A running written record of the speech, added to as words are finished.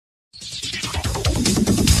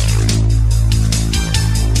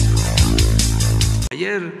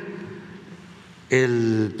ayer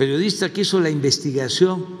el periodista que hizo la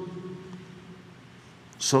investigación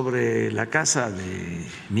sobre la casa de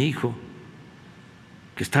mi hijo,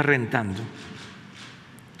 que está rentando,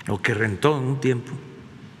 o que rentó en un tiempo,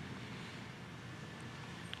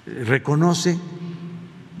 reconoce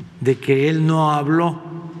de que él no habló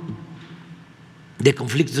de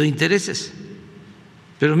conflictos de intereses.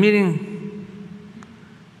 Pero miren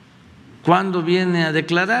cuándo viene a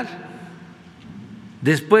declarar,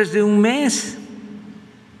 después de un mes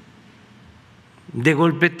de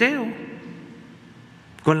golpeteo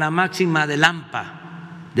con la máxima del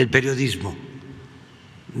AMPA del periodismo,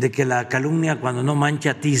 de que la calumnia cuando no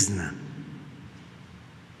mancha tizna.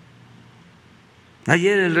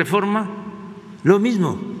 Ayer el Reforma, lo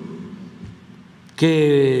mismo,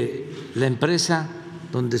 que la empresa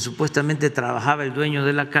donde supuestamente trabajaba el dueño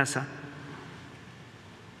de la casa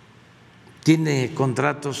tiene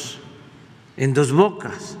contratos en Dos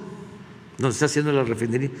Bocas, donde está haciendo la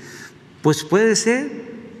refinería. Pues puede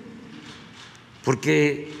ser,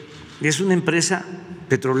 porque es una empresa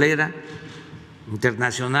petrolera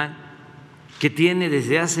internacional que tiene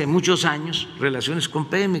desde hace muchos años relaciones con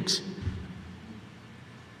Pemex.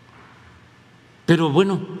 Pero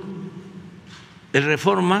bueno, el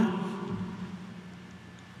Reforma,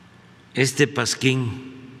 este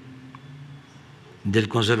pasquín del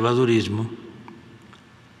conservadurismo,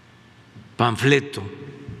 panfleto,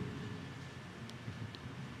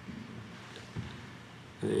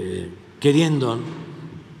 queriendo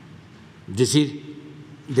decir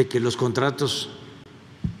de que los contratos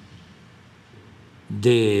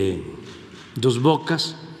de Dos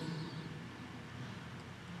Bocas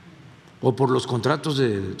o por los contratos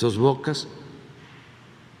de Dos Bocas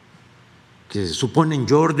que suponen,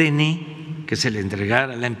 yo ordené que se le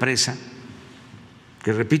entregara a la empresa,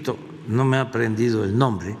 que repito, no me ha aprendido el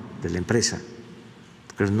nombre de la empresa,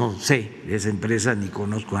 porque no sé de esa empresa ni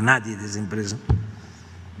conozco a nadie de esa empresa.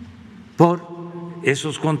 Por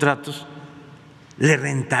esos contratos le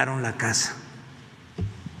rentaron la casa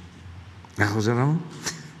a José Ramón,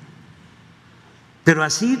 pero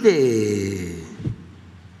así de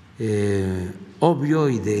obvio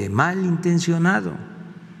y de malintencionado,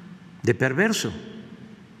 de perverso,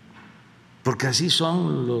 porque así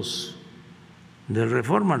son los del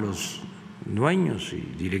Reforma, los dueños y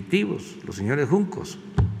directivos, los señores Junco,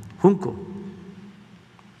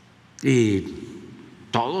 y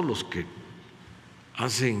todos los que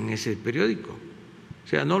hacen ese periódico, o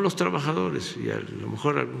sea, no los trabajadores, y a lo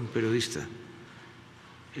mejor algún periodista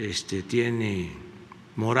tiene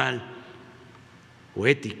moral o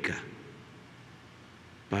ética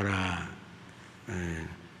para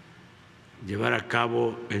llevar a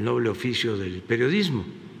cabo el noble oficio del periodismo,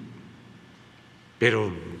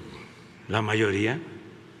 pero la mayoría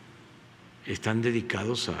están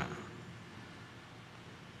dedicados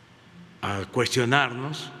a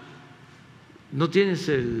cuestionarnos. ¿No tienes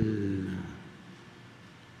el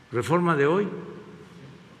Reforma de hoy?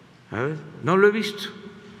 A ver, no lo he visto,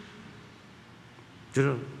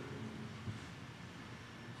 pero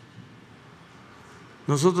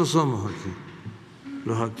nosotros somos aquí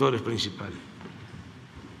los actores principales.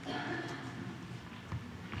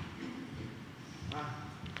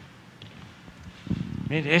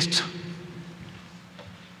 Mire esto,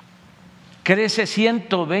 crece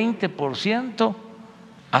 120%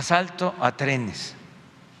 asalto a trenes.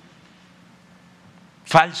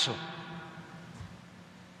 Falso.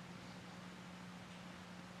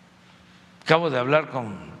 Acabo de hablar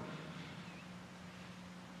con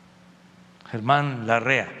Germán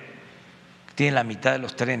Larrea, que tiene la mitad de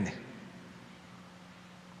los trenes,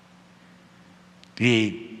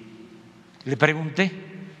 y le pregunté,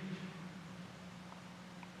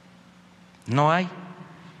 no hay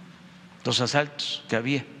los asaltos que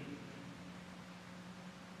había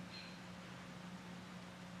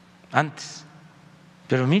antes,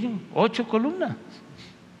 pero miren, 8 columnas.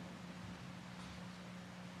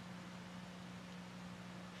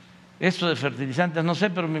 Esto de fertilizantes, no sé,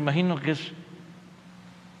 pero me imagino que es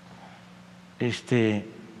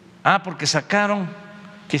porque sacaron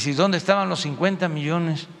que si dónde estaban los 50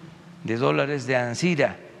 millones de dólares de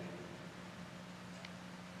Ancira.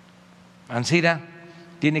 Ancira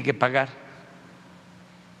tiene que pagar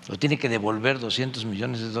o tiene que devolver 200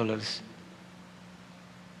 millones de dólares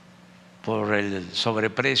por el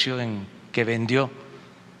sobreprecio en que vendió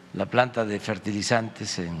la planta de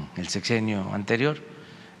fertilizantes en el sexenio anterior,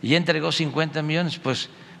 y entregó 50 millones, pues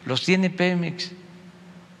los tiene Pemex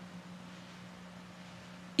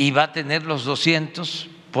y va a tener los 200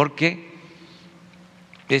 porque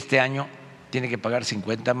este año tiene que pagar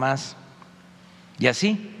 50 más, y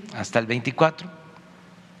así hasta el 24.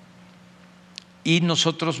 y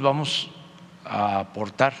nosotros vamos a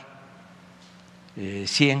aportar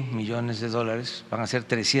 100 millones de dólares, van a ser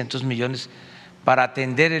 300 millones para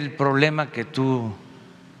atender el problema que tú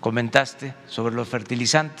comentaste sobre los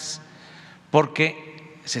fertilizantes,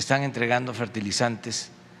 porque se están entregando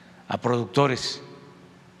fertilizantes a productores,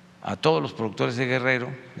 a todos los productores de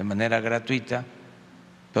Guerrero de manera gratuita,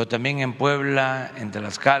 pero también en Puebla, en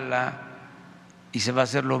Tlaxcala, y se va a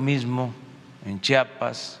hacer lo mismo en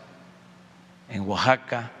Chiapas, en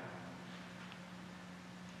Oaxaca,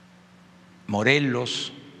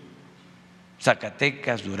 Morelos,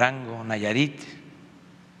 Zacatecas, Durango, Nayarit.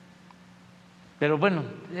 Pero bueno,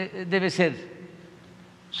 debe ser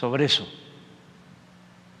sobre eso.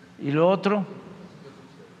 Y lo otro,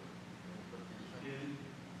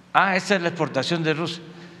 esa es la exportación de Rusia.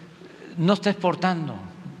 No está exportando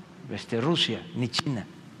Rusia ni China.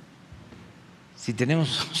 Si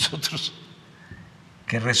tenemos nosotros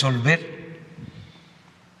que resolver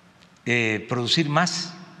producir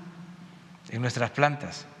más en nuestras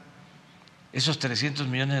plantas, esos 300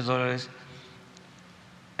 millones de dólares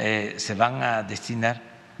se van a destinar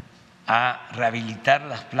a rehabilitar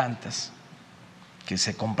las plantas que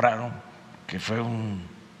se compraron, que fue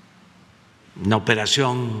una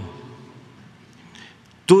operación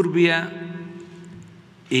turbia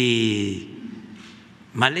y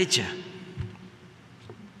mal hecha,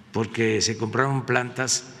 porque se compraron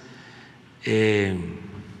plantas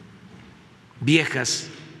viejas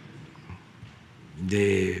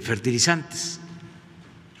de fertilizantes,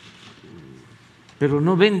 pero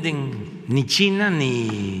no venden ni China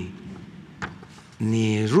ni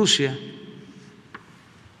Rusia.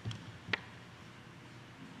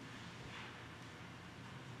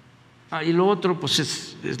 Y lo otro, pues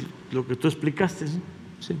es lo que tú explicaste, ¿sí?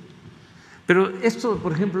 Sí. Pero esto,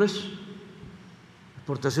 por ejemplo, es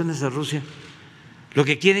exportaciones a Rusia. Lo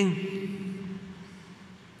que quieren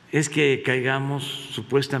es que caigamos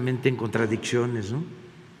supuestamente en contradicciones, ¿no?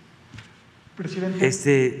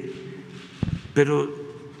 Presidente. Pero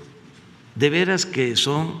de veras que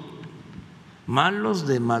son malos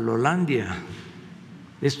de Malolandia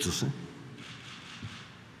estos,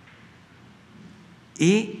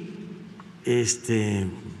 Y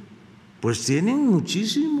pues tienen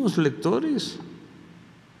muchísimos lectores,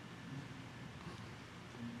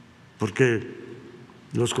 porque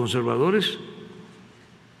los conservadores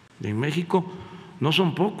en México no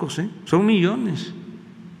son pocos, son millones,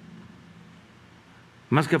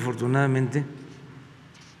 más que afortunadamente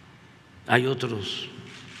hay otros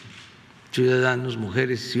ciudadanos,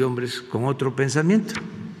 mujeres y hombres con otro pensamiento,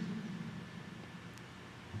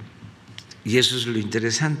 y eso es lo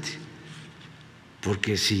interesante,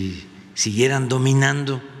 porque si siguieran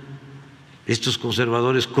dominando estos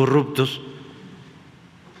conservadores corruptos,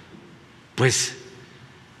 pues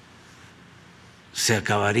se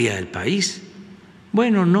acabaría el país.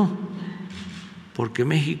 Bueno, no, porque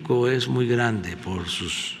México es muy grande por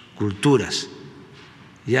sus culturas,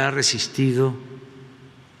 ya ha resistido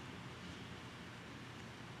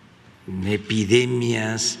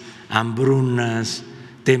epidemias, hambrunas,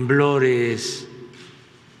 temblores,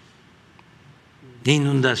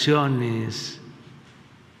 inundaciones,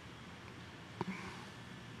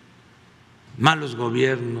 malos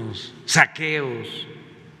gobiernos, saqueos,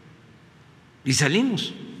 y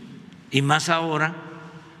salimos. Y más ahora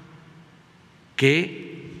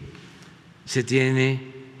que se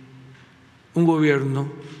tiene un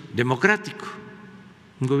gobierno democrático,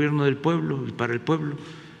 un gobierno del pueblo y para el pueblo,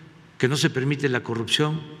 que no se permite la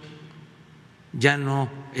corrupción, ya no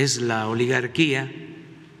es la oligarquía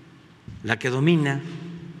la que domina,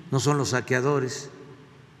 no son los saqueadores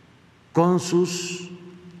con sus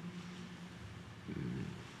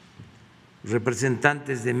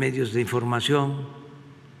representantes de medios de información,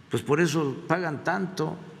 pues por eso pagan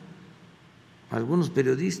tanto algunos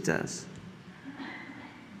periodistas,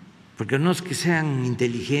 porque no es que sean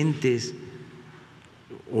inteligentes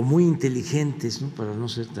o muy inteligentes, ¿no?, para no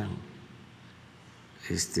ser tan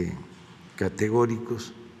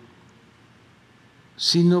categóricos,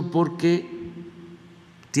 sino porque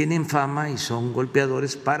tienen fama y son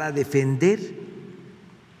golpeadores para defender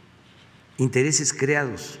intereses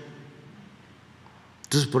creados.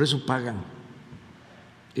 Entonces, por eso pagan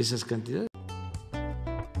esas cantidades.